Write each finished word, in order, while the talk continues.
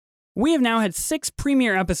We have now had 6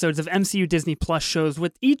 premiere episodes of MCU Disney Plus shows,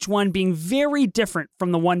 with each one being very different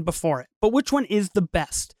from the one before it. But which one is the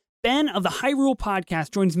best? Ben of the Hyrule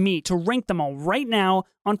podcast joins me to rank them all right now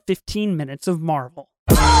on 15 Minutes of Marvel.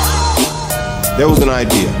 There was an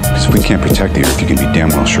idea. Because if we can't protect the Earth, you can be damn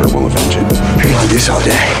well sure we'll avenge it. Been like this all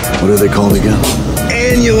day. What are they called again?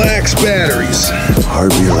 Annulax batteries.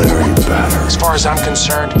 Harbulary batteries. As far as I'm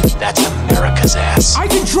concerned, that's America's ass. I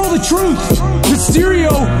control the truth.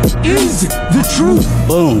 Mysterio is the truth.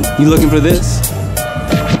 Boom. You looking for this?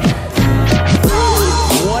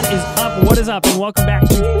 What is up, and welcome back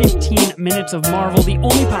to 15 Minutes of Marvel, the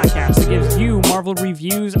only podcast that gives you Marvel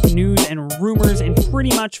reviews, news, and rumors in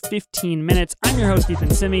pretty much 15 minutes. I'm your host,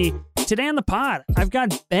 Ethan Simi. Today on the pod, I've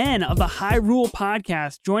got Ben of the Hyrule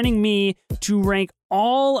podcast joining me to rank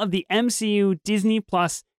all of the MCU Disney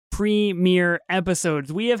Plus premiere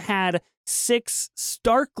episodes. We have had 6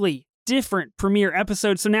 starkly different premiere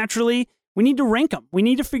episodes, so naturally, we need to rank them. We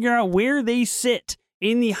need to figure out where they sit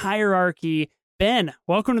in the hierarchy. Ben,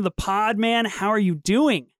 welcome to the pod, man. How are you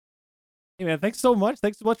doing? Hey, man, thanks so much.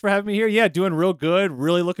 Thanks so much for having me here. Yeah, doing real good.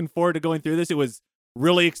 Really looking forward to going through this. It was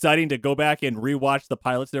really exciting to go back and rewatch the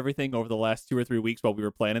pilots and everything over the last 2 or 3 weeks while we were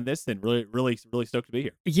planning this, and really stoked to be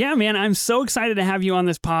here. Yeah, man, I'm so excited to have you on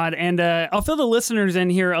this pod, and I'll fill the listeners in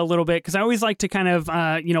here a little bit because I always like to kind of,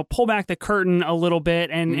 pull back the curtain a little bit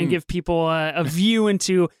and give people a view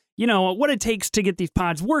into, what it takes to get these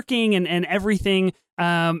pods working and everything.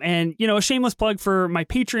 And a shameless plug for my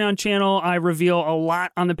Patreon channel. I reveal a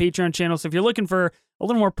lot on the Patreon channel. So if you're looking for a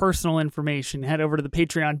little more personal information, head over to the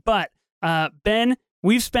Patreon. But, Ben,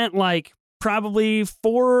 we've spent probably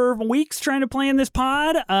 4 weeks trying to plan this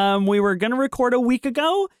pod. We were going to record a week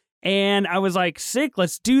ago and I was like, sick,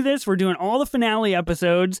 let's do this. We're doing all the finale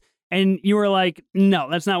episodes. And you were like, no,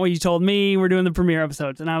 that's not what you told me. We're doing the premiere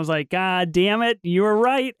episodes. And I was like, God damn it, you were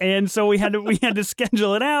right. And so we had to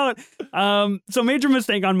schedule it out. So major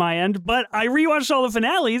mistake on my end, but I rewatched all the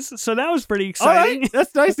finales, so that was pretty exciting. All right,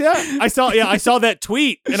 that's nice. Yeah, I saw that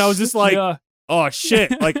tweet, and I was just like, oh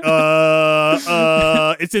shit,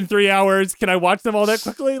 it's in 3 hours. Can I watch them all that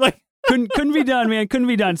quickly? Couldn't be done, man. Couldn't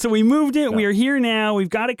be done. So we moved it. No. We are here now. We've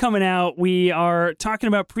got it coming out. We are talking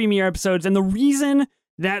about premiere episodes, and the reason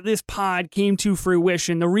that this pod came to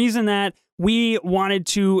fruition, the reason that we wanted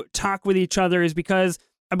to talk with each other is because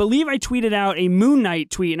I believe I tweeted out a Moon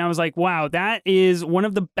Knight tweet, and I was like, wow, that is one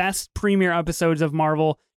of the best premiere episodes of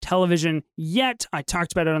Marvel television yet. I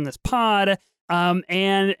talked about it on this pod,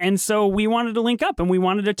 and so we wanted to link up, and we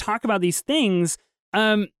wanted to talk about these things.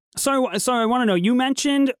 So I want to know, you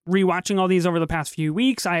mentioned rewatching all these over the past few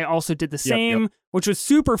weeks. I also did the same, which was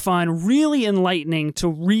super fun, really enlightening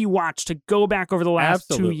to rewatch, to go back over the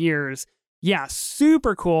last 2 years. Yeah,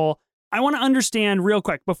 super cool. I want to understand real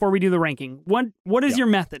quick before we do the ranking. What is your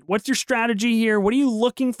method? What's your strategy here? What are you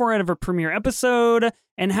looking for out of a premiere episode?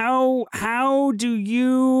 And how do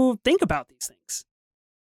you think about these things?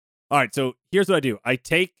 All right, so here's what I do. I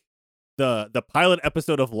take the pilot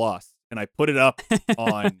episode of Lost and I put it up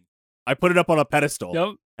on a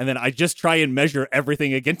pedestal. And then I just try and measure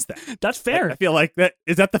everything against that. That's fair. I feel like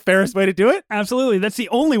is that the fairest way to do it? Absolutely. That's the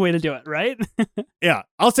only way to do it, right? Yeah.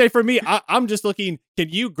 I'll say for me, I'm just looking, can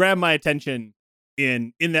you grab my attention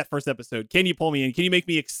in that first episode? Can you pull me in? Can you make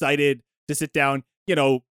me excited to sit down?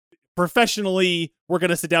 Professionally, we're going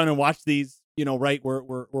to sit down and watch these, right? We're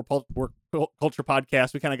culture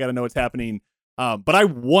podcast. We kind of got to know what's happening. But I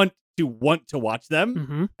want to watch them.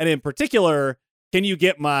 Mm-hmm. And in particular, can you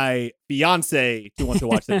get my fiance to want to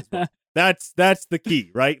watch that as well? That's the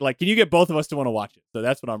key, right? Can you get both of us to want to watch it? So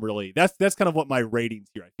that's what I'm really, that's kind of what my ratings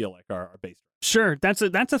here, I feel like, are based on. Sure. That's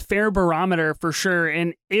a fair barometer for sure.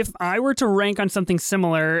 And if I were to rank on something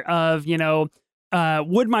similar of,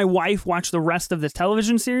 would my wife watch the rest of this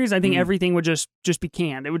television series? I think everything would just be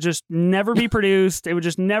canned. It would just never be produced. It would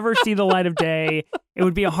just never see the light of day. It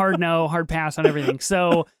would be a hard no, hard pass on everything.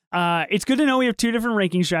 So it's good to know we have 2 different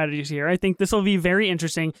ranking strategies here. I think this will be very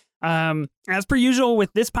interesting. As per usual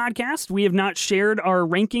with this podcast, we have not shared our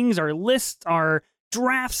rankings, our lists, our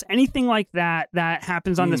drafts, anything like that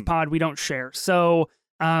happens on this pod. We don't share. So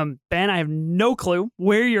Ben, I have no clue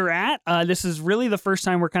where you're at. This is really the first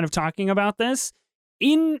time we're kind of talking about this.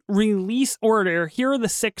 In release order, here are the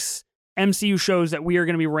 6 MCU shows that we are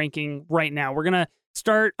going to be ranking right now. We're going to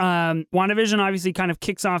start, WandaVision obviously kind of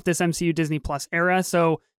kicks off this MCU Disney Plus era,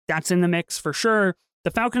 so that's in the mix for sure. The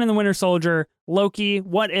Falcon and the Winter Soldier, Loki,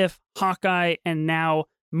 What If, Hawkeye, and now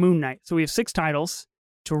Moon Knight. So we have 6 titles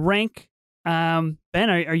to rank. Ben,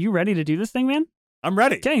 are you ready to do this thing, man? I'm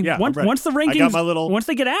ready. Okay. Yeah, once the rankings, once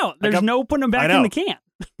they get out, there's no putting them back in the can.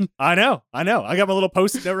 I know. I got my little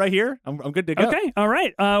post-it note right here. I'm good to go. Okay, all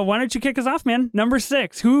right. Why don't you kick us off, man? Number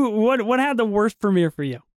 6. What had the worst premiere for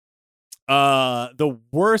you? The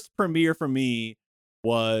worst premiere for me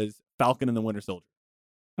was Falcon and the Winter Soldier.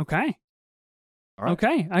 Okay. All right.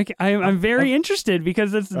 Okay. I'm very interested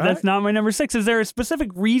because that's not my number 6. Is there a specific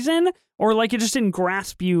reason, or like it just didn't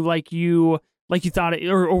grasp you like you thought it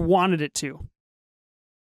or wanted it to?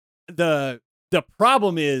 The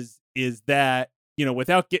problem is that,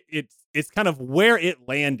 without it's kind of where it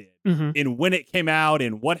landed and when it came out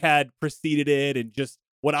and what had preceded it and just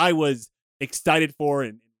what I was excited for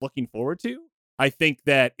and looking forward to. I think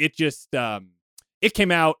that it just it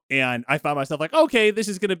came out and I found myself like, okay, this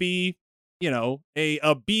is going to be,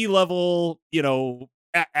 a B-level,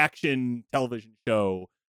 action television show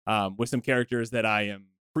with some characters that I am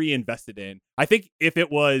pre-invested in. I think if it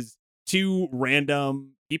was 2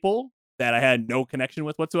 random people that I had no connection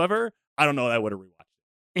with whatsoever, I don't know that I would have rewatched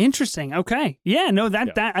it. Interesting. Okay. Yeah, no,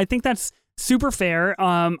 that I think that's super fair.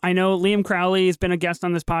 I know Liam Crowley has been a guest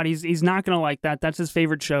on this pod. He's not going to like that. That's his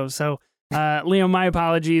favorite show. So, Liam, my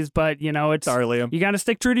apologies, but it's sorry, Liam. You got to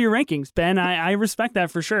stick true to your rankings, Ben. I respect that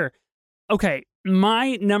for sure. Okay,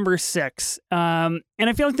 my number 6, and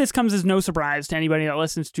I feel like this comes as no surprise to anybody that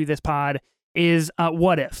listens to this pod, is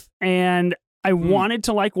What If. And I wanted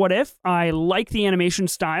to like What If. I like the animation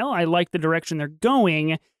style. I like the direction they're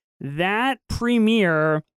going. That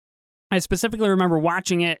premiere, I specifically remember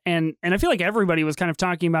watching it, and I feel like everybody was kind of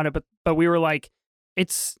talking about it, but we were like,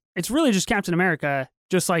 it's really just Captain America,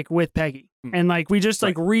 just like with Peggy. And like we just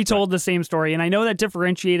like retold the same story. And I know that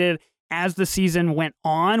differentiated as the season went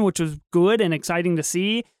on, which was good and exciting to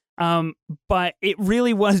see. But it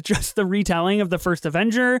really was just the retelling of the first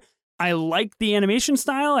Avenger. I like the animation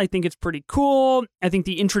style. I think it's pretty cool. I think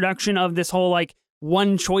the introduction of this whole like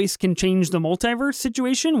one choice can change the multiverse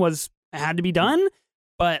situation had to be done.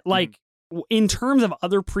 But like in terms of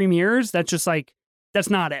other premieres, that's just like, that's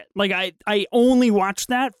not it. Like I only watched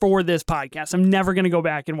that for this podcast. I'm never going to go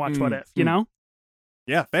back and watch What If,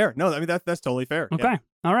 Yeah, fair. No, I mean, that's totally fair. Okay. Yeah.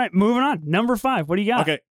 All right. Moving on. Number 5. What do you got?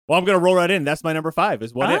 Okay. Well, I'm going to roll right in. That's my number 5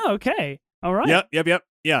 is What If. Okay. All right. Yep.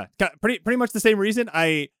 Yeah. Pretty much the same reason.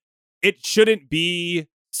 It shouldn't be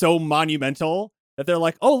so monumental that they're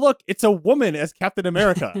like, oh, look, it's a woman as Captain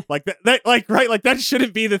America. Like that, like, right. Like that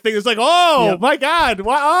shouldn't be the thing. It's like, oh my God.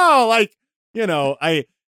 Wow. Like,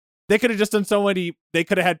 they could have just done so many. They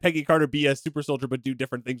could have had Peggy Carter be a super soldier, but do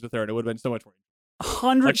different things with her. And it would have been so much more.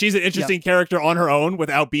 100. Like she's an interesting character on her own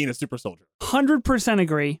without being a super soldier. 100%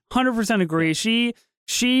 agree. 100% agree.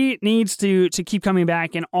 She needs to keep coming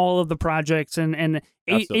back in all of the projects, and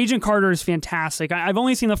Agent Carter is fantastic. I've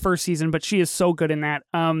only seen the first season, but she is so good in that.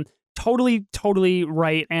 Totally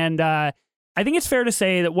right. And I think it's fair to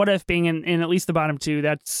say that What If being in at least the bottom 2,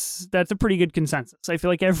 that's a pretty good consensus. I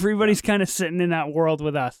feel like everybody's kind of sitting in that world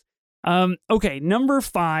with us. Okay, number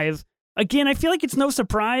 5. Again, I feel like it's no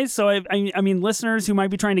surprise. So I mean, listeners who might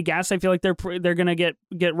be trying to guess, I feel like they're gonna get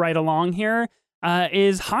right along here.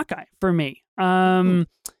 Is Hawkeye for me?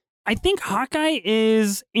 I think Hawkeye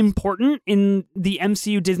is important in the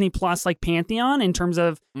MCU Disney Plus like pantheon in terms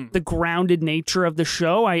of the grounded nature of the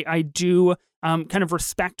show. I do kind of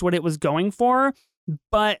respect what it was going for,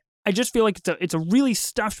 but I just feel like it's a really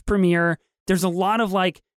stuffed premiere. There's a lot of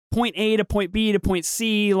like point A to point B to point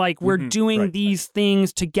C, like we're doing these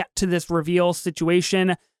things to get to this reveal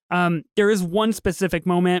situation. There is one specific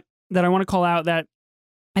moment that I want to call out that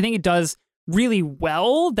I think it does really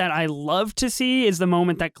well that I love to see is the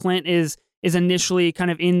moment that Clint is initially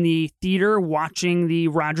kind of in the theater watching the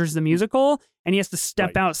Rogers the Musical, and he has to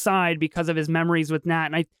step outside because of his memories with Nat.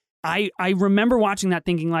 And I remember watching that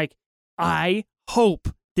thinking like, I hope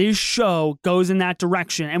this show goes in that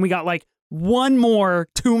direction. And we got like one more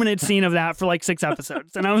 2-minute scene of that for like 6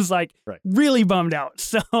 episodes. And I was like really bummed out.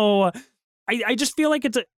 So I just feel like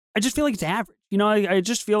it's average. I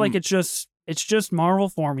just feel like it's just Marvel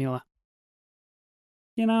formula.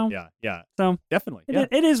 Yeah. So definitely.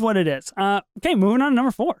 It is what it is. Okay, moving on to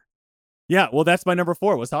number 4. Yeah, well, that's my number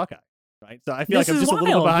 4 was Hawkeye. Right. So I feel like I'm just wild. a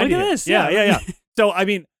little behind Look you. at this. Yeah. So I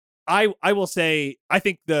mean, I will say I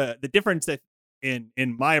think the difference that in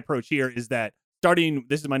my approach here is that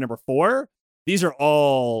this is my number 4. These are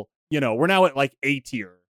all, we're now at like A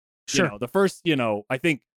tier. Sure. The first, I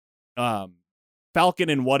think Falcon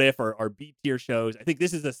and What If are B tier shows. I think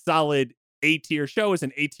this is a solid A tier show. It's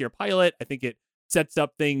an A tier pilot. I think it sets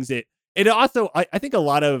up things. It also, I think a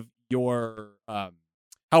lot of your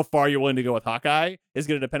how far you're willing to go with Hawkeye is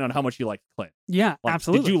going to depend on how much you like Clint. Yeah, like,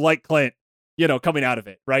 absolutely. Did you like Clint, coming out of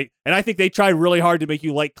it, right? And I think they tried really hard to make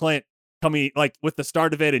you like Clint coming, like with the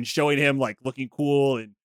start of it and showing him like looking cool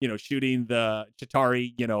and shooting the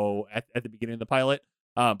Chitauri, at the beginning of the pilot.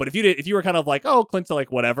 But if you were kind of like, oh, Clint's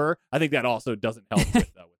like whatever, I think that also doesn't help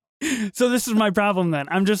with So this is my problem then.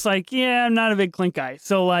 I'm just like, yeah, I'm not a big Clint guy.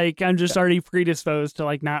 So like I'm just already predisposed to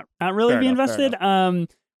like not really be invested.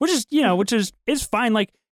 Which is fine.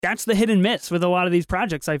 Like that's the hit and miss with a lot of these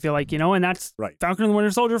projects, I feel like, and that's right. Falcon and the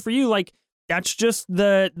Winter Soldier for you. Like that's just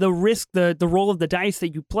the risk, the roll of the dice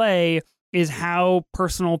that you play is how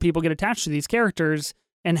personal people get attached to these characters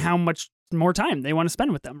and how much more time they want to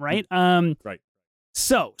spend with them, right? Right.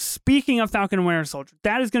 So, speaking of Falcon and Winter Soldier,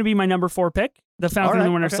 that is going to be my number 4 pick, the Falcon and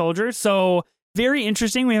the Winter Soldier. So, very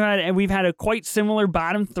interesting. We've had a quite similar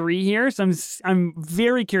bottom 3 here. So, I'm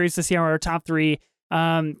very curious to see how our top 3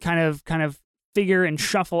 kind of figure and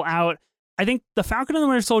shuffle out. I think the Falcon and the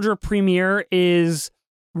Winter Soldier premiere is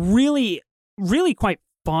really, really quite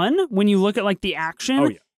fun when you look at like the action. Oh,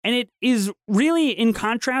 yeah. And it is really, in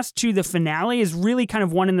contrast to the finale, is really kind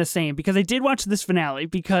of one and the same, because I did watch this finale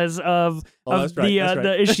because of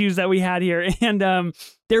the issues that we had here. And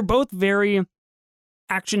they're both very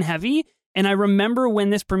action heavy. And I remember when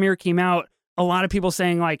this premiere came out, a lot of people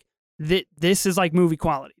saying like, this is like movie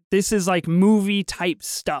quality. This is like movie type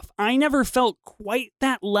stuff. I never felt quite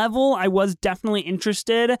that level. I was definitely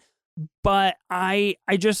interested, but I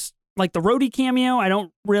just... like the Rhodey cameo, I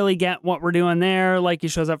don't really get what we're doing there. Like he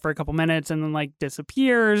shows up for a couple minutes and then like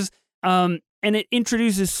disappears. And it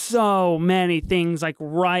introduces so many things like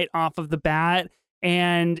right off of the bat.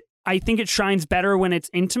 And I think it shines better when it's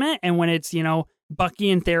intimate and when it's, Bucky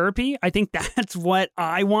in therapy. I think that's what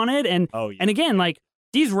I wanted. And and again, like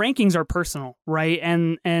these rankings are personal, right?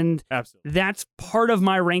 And absolutely, that's part of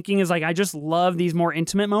my ranking is like I just love these more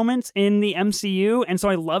intimate moments in the MCU. And so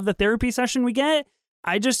I love the therapy session we get.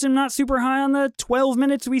 I just am not super high on the 12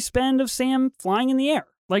 minutes we spend of Sam flying in the air,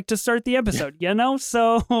 like to start the episode,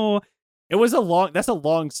 So that's a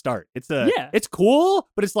long start. It's cool,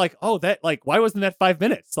 but it's like, oh, that like, why wasn't that 5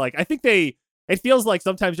 minutes? Like, I think it feels like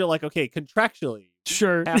sometimes you're like, okay, contractually,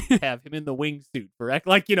 sure, have to have him in the wingsuit for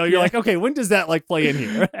like, you're like, okay, when does that like play in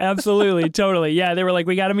here? Absolutely, totally, yeah. They were like,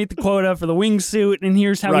 we got to meet the quota for the wingsuit, and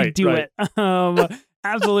here's how we do it.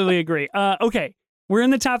 Absolutely agree. Okay. We're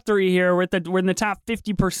in the top 3 here. We're in the top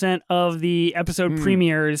 50% of the episode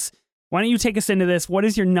premieres. Why don't you take us into this? What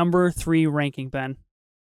is your number 3 ranking, Ben?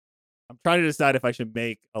 I'm trying to decide if I should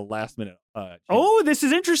make a last minute. This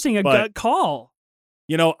is interesting. A gut call.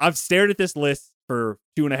 I've stared at this list for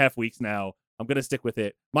 2.5 weeks now. I'm gonna stick with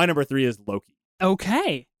it. My number 3 is Loki.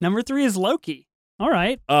 Okay, number 3 is Loki. All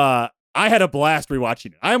right. I had a blast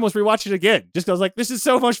rewatching it. I almost rewatched it again just because I was like, this is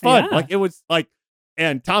so much fun. Yeah. Like it was like.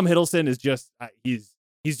 And Tom Hiddleston is just he's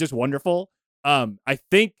just wonderful. I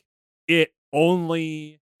think it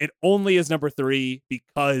only is number 3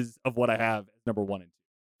 because of what I have as number 1 and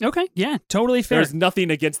 2. Okay, yeah, totally fair. There's nothing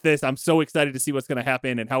against this. I'm so excited to see what's going to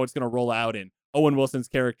happen and how it's going to roll out. And Owen Wilson's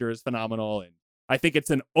character is phenomenal, and I think it's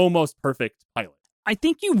an almost perfect pilot. I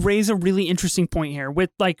think you raise a really interesting point here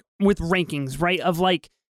with rankings, right? Of like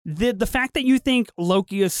the fact that you think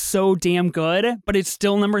Loki is so damn good, but it's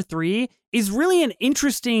still number 3 is really an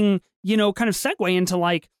interesting, kind of segue into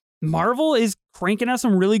like Marvel is cranking out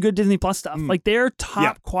some really good Disney Plus stuff. Like their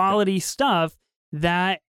top quality stuff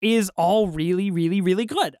that is all really, really, really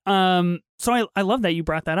good. So I love that you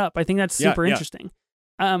brought that up. I think that's super interesting.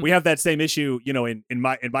 We have that same issue, in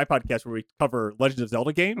my podcast where we cover Legend of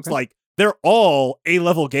Zelda games. Okay. Like they're all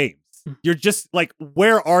A-level games. You're just like,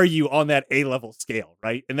 where are you on that A-level scale,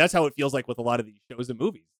 right? And that's how it feels like with a lot of these shows and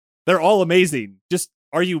movies. They're all amazing. Just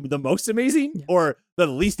are you the most amazing or the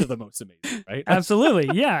least of the most amazing, right?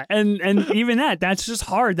 Absolutely, yeah. And even that's just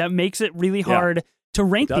hard. That makes it really hard to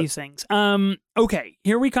rank these things. Okay,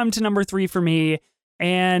 here we come to number 3 for me.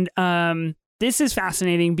 And this is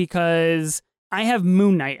fascinating because I have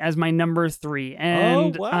Moon Knight as my number 3,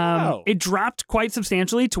 and it dropped quite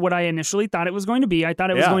substantially to what I initially thought it was going to be. I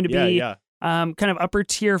thought it was going to be kind of upper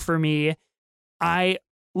tier for me. I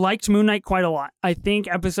liked Moon Knight quite a lot. I think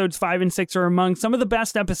episodes 5 and 6 are among some of the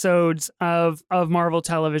best episodes of Marvel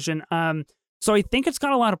television. So I think it's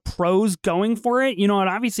got a lot of pros going for it. It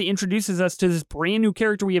obviously introduces us to this brand new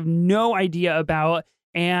character we have no idea about,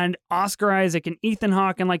 and Oscar Isaac and Ethan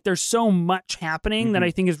Hawke, and like there's so much happening that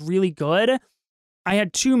I think is really good. I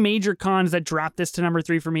had 2 major cons that dropped this to number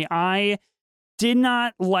 3 for me. I did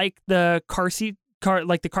not like the car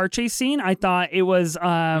chase scene. I thought it was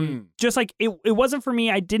just like it wasn't for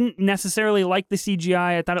me. I didn't necessarily like the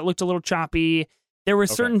CGI. I thought it looked a little choppy. There were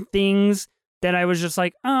certain things that I was just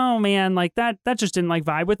like, oh man, like that just didn't like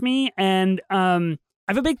vibe with me. And I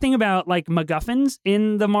have a big thing about like MacGuffins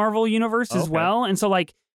in the Marvel universe as well. And so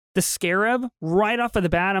like the Scarab right off of the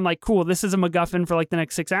bat. I'm like, cool, this is a MacGuffin for like the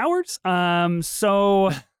next 6 hours.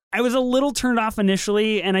 So I was a little turned off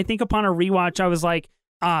initially, and I think upon a rewatch, I was like,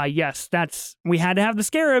 yes, we had to have the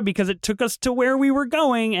Scarab because it took us to where we were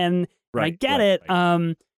going, and I get it.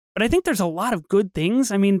 Right. But I think there's a lot of good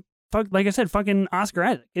things. I mean, like I said, fucking Oscar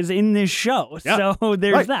Isaac is in this show, so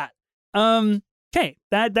there's that. Okay,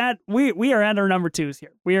 that we are at our number 2s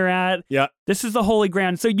here. We are at this is the holy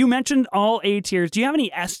ground. So you mentioned all A tiers. Do you have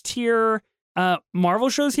any S tier Marvel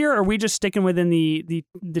shows here, or are we just sticking within the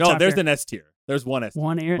No, there's an S tier. There's one S.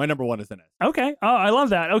 One tier. My number 1 is an S. Okay. Oh, I love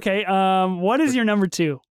that. Okay. What is your number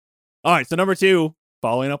 2? All right, so number 2,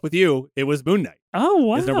 following up with you, it was Moon Knight. Oh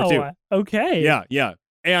wow. Is number 2. Okay. Yeah.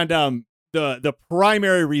 And the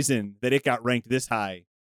primary reason that it got ranked this high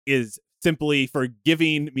is simply for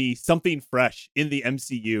giving me something fresh in the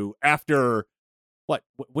MCU after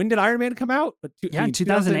when did Iron Man come out?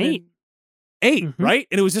 2008. Right?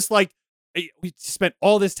 And it was just like we spent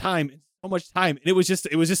all this time and so much time, and it was just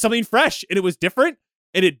something fresh, and it was different,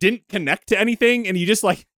 and it didn't connect to anything, and you just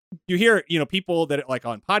like you hear, people that like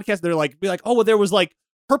on podcasts, they're like, be like, oh well, there was like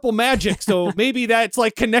purple magic, so maybe that's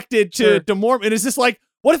like connected to more, and it's just like,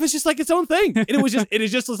 what if it's just like its own thing? And it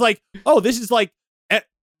just was like, oh, this is like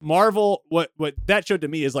Marvel. What that showed to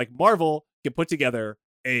me is like Marvel can put together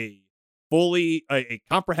a fully a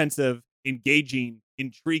comprehensive, engaging,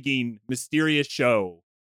 intriguing, mysterious show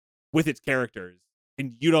with its characters,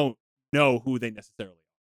 and you don't know who they necessarily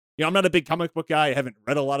are. I'm not a big comic book guy. I haven't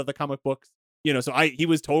read a lot of the comic books, so he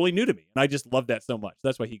was totally new to me, and I just loved that so much.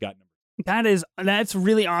 That's why he got number. That's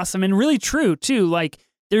really awesome and really true too. Like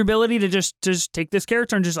their ability to just take this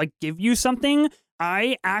character and just like give you something,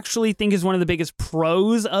 I actually think is one of the biggest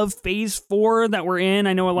pros of Phase 4 that we're in.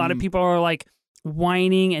 I know a lot of people are like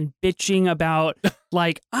whining and bitching about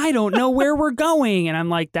like, I don't know where we're going. And I'm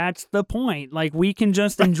like, that's the point. Like we can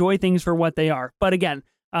just enjoy things for what they are. But again,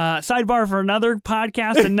 sidebar for another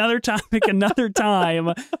podcast, another topic, another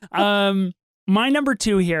time. My number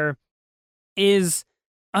 2 here is,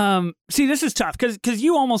 see, this is tough because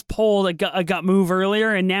you almost pulled a gut move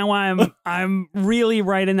earlier, and now I'm really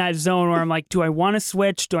right in that zone where I'm like, do I want to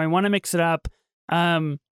switch? Do I want to mix it up?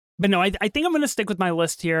 But no, I think I'm going to stick with my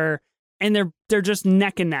list here, and they're just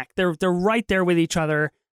neck and neck. They're right there with each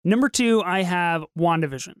other. Number 2, I have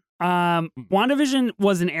WandaVision. WandaVision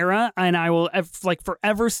was an era, and I will like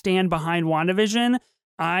forever stand behind WandaVision.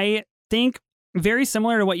 I think very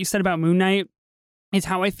similar to what you said about Moon Knight is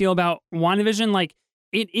how I feel about WandaVision. Like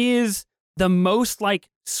it is the most like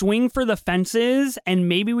swing for the fences, and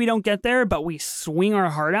maybe we don't get there, but we swing our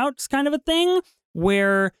heart out kind of a thing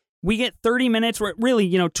where we get 30 minutes, where really,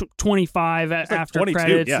 25 after 22,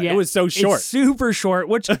 credits. Yeah, it was so short. It's super short,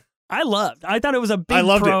 which I loved. I thought it was a big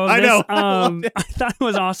pro. I know. I thought it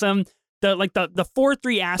was awesome. The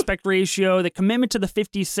 4:3 aspect ratio, the commitment to the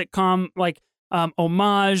 50s sitcom, like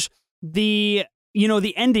homage, the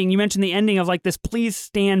ending. You mentioned the ending of like this "Please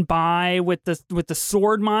stand by" with the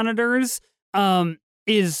sword monitors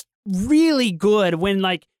is really good. When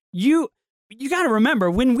like you got to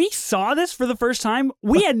remember, when we saw this for the first time,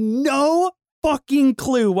 we had no fucking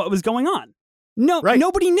clue what was going on. No,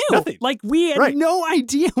 nobody knew. Nothing. Like we had no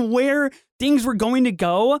idea where things were going to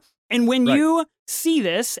go. And when you see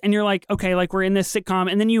this and you're like, okay, like we're in this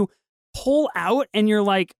sitcom, and then you pull out and you're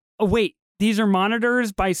like, oh wait, these are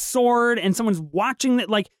monitors by sword, and someone's watching that.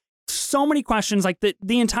 Like so many questions, like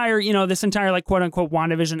the entire, this entire like quote unquote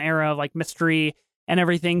WandaVision era of like mystery and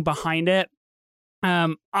everything behind it.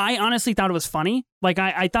 I honestly thought it was funny. Like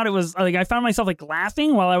I thought it was like, I found myself like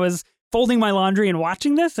laughing while I was folding my laundry and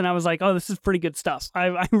watching this, and I was like, oh, this is pretty good stuff.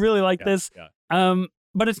 I really like this. Yeah.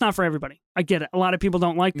 But it's not for everybody. I get it. A lot of people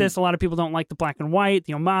don't like this. A lot of people don't like the black and white,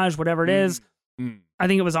 the homage, whatever it is. I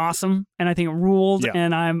think it was awesome, and I think it ruled. Yeah.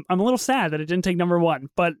 And I'm a little sad that it didn't take number 1,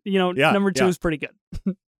 but number 2 is pretty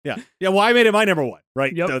good. Yeah. Well, I made it my number 1,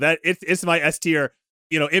 right? Yep. So that it's my S tier.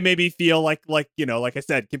 It made me feel like like I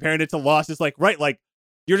said, comparing it to Lost, it's like like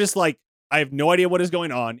you're just like, I have no idea what is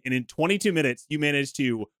going on, and in 22 minutes you managed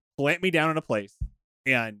to plant me down in a place,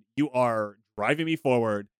 and you are driving me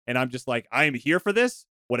forward, and I'm just like, I am here for this.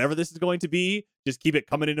 Whatever this is going to be, just keep it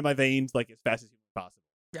coming into my veins like as fast as possible.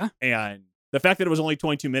 Yeah. And the fact that it was only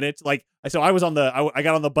 22 minutes, like, so I was I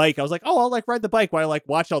got on the bike. I was like, oh, I'll like ride the bike while I like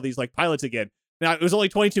watch all these like pilots again. Now it was only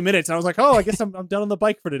 22 minutes, and I was like, oh, I guess I'm done on the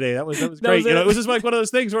bike for today. That was great. It was just like one of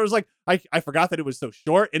those things where it was like, I forgot that it was so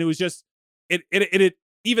short, and it was just it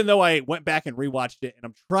even though I went back and rewatched it, and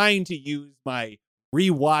I'm trying to use my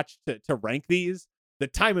rewatch to rank these, the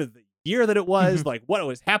time of the year that it was, like what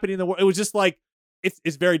was happening in the world, it was just like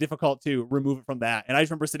it's very difficult to remove it from that. And I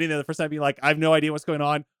just remember sitting there the first time being like, I have no idea what's going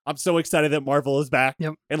on. I'm so excited that Marvel is back.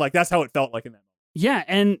 Yep. And like, that's how it felt like in that moment. Yeah,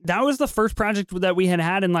 and that was the first project that we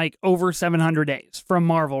had in like over 700 days from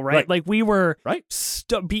Marvel, right? Like we were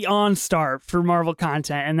beyond starved for Marvel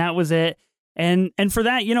content, and that was it. And for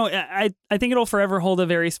that, you know, I think it'll forever hold a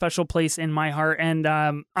very special place in my heart. And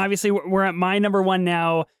obviously, we're at my number one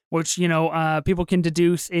now, which, you know, people can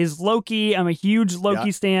deduce is Loki. I'm a huge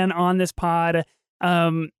Loki stan on this pod.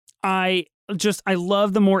 I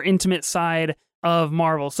love the more intimate side of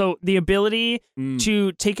Marvel. So the ability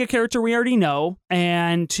to take a character we already know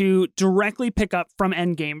and to directly pick up from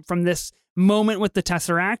Endgame, from this moment with the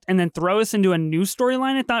Tesseract, and then throw us into a new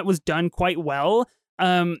storyline, I thought was done quite well.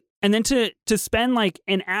 And then to spend like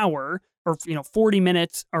an hour or, you know, 40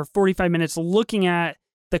 minutes or 45 minutes looking at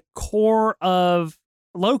the core of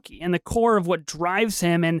Loki and the core of what drives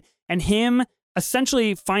him, and him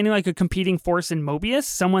essentially finding like a competing force in Mobius,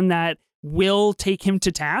 someone that will take him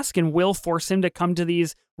to task and will force him to come to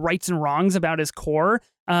these rights and wrongs about his core,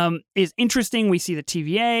 is interesting. We see the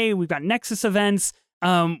TVA, we've got Nexus events.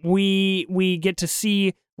 We get to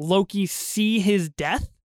see Loki see his death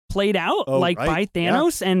played out by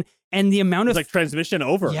Thanos, and the amount of like transmission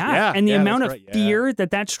over. And the amount of fear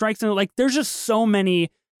that strikes. And like, there's just so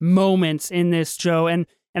many moments in this show. And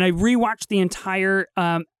I rewatched the entire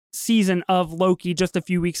season of Loki just a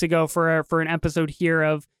few weeks ago for an episode here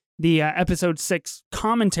of the episode 6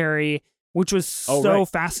 commentary, which was so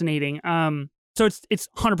fascinating. So it's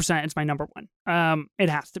 100%. It's my number one. It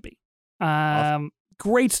has to be. Awesome.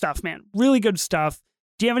 Great stuff, man. Really good stuff.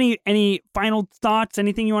 Do you have any final thoughts?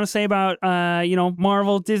 Anything you want to say about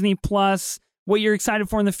Marvel, Disney Plus? What you're excited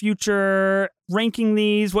for in the future? Ranking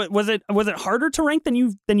these? What was it? Was it harder to rank than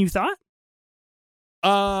you thought?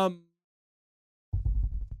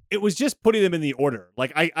 It was just putting them in the order.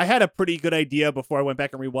 Like I had a pretty good idea before I went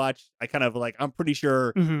back and rewatched. I kind of like, I'm pretty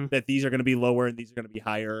sure that these are going to be lower and these are going to be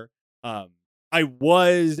higher. I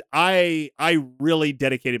really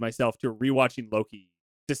dedicated myself to rewatching Loki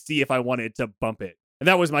to see if I wanted to bump it. And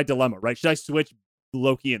that was my dilemma, right? Should I switch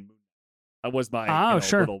Loki and Moon? That was my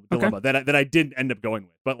little dilemma that I didn't end up going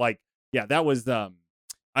with. But like, yeah, that was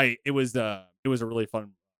it was a really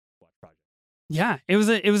fun project. Yeah, it was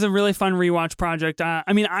a really fun rewatch project.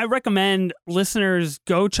 I mean, I recommend listeners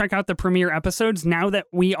go check out the premiere episodes now that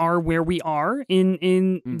we are where we are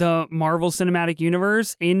in the Marvel Cinematic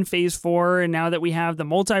Universe in Phase 4, and now that we have the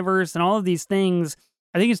multiverse and all of these things.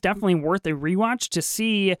 I think it's definitely worth a rewatch to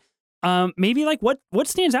see maybe like what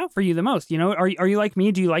stands out for you the most. You know, are you like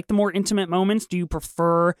me? Do you like the more intimate moments? Do you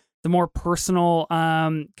prefer the more personal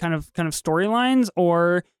kind of storylines,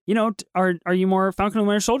 or you know, are you more Falcon and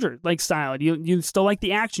Winter Soldier like style? Do you still like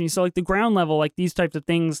the action? You still like the ground level? Like these types of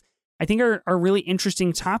things, I think are really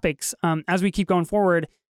interesting topics as we keep going forward.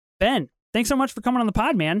 Ben, thanks so much for coming on the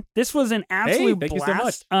pod, man. This was an absolute blast. You so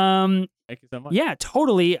much. Thank you so much. Yeah,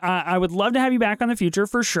 totally. I would love to have you back on the future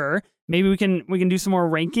for sure. Maybe we can do some more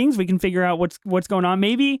rankings. We can figure out what's going on.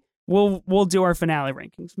 Maybe we'll do our finale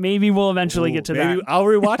rankings. Maybe we'll eventually get to that. I'll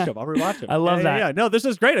rewatch them. I love that. Yeah. No, this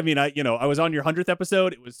was great. I mean, I was on your 100th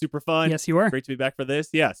episode. It was super fun. Yes, you were. Great to be back for this.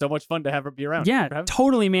 Yeah, so much fun to have her be around. Yeah,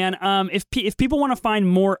 totally, man. If people want to find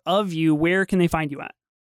more of you, where can they find you at?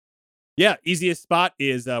 Yeah, easiest spot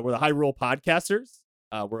is we're the Hyrule Podcasters.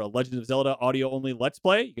 We're a Legend of Zelda audio-only Let's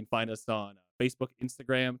Play. You can find us on Facebook,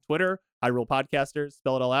 Instagram, Twitter, Hyrule Podcasters.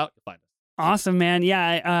 Spell it all out. You'll find us. Awesome, man.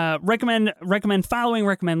 Yeah, recommend following,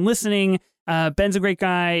 recommend listening. Ben's a great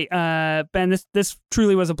guy. Ben, this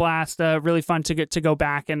truly was a blast. Really fun to get to go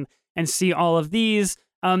back and see all of these.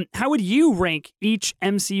 How would you rank each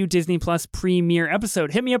MCU Disney Plus premiere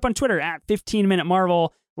episode? Hit me up on Twitter at 15Minute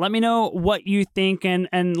Marvel. Let me know what you think,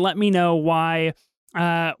 and let me know why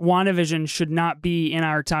WandaVision should not be in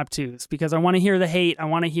our top 2s, because I want to hear the hate. I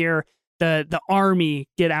want to hear the army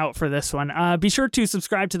get out for this one. Be sure to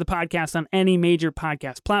subscribe to the podcast on any major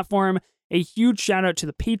podcast platform. A huge shout out to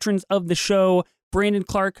the patrons of the show: Brandon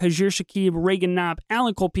Clark, Hajir Shakib, Reagan Knopp,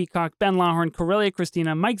 Alan Cole Peacock, Ben Lawhorn, Corelia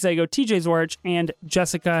Christina, Mike Zago, TJ Zorich, and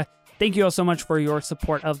Jessica. Thank you all so much for your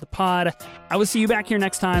support of the pod. I will see you back here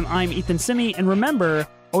next time. I'm Ethan Simi, and remember,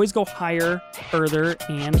 always go higher, further,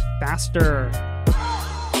 and faster.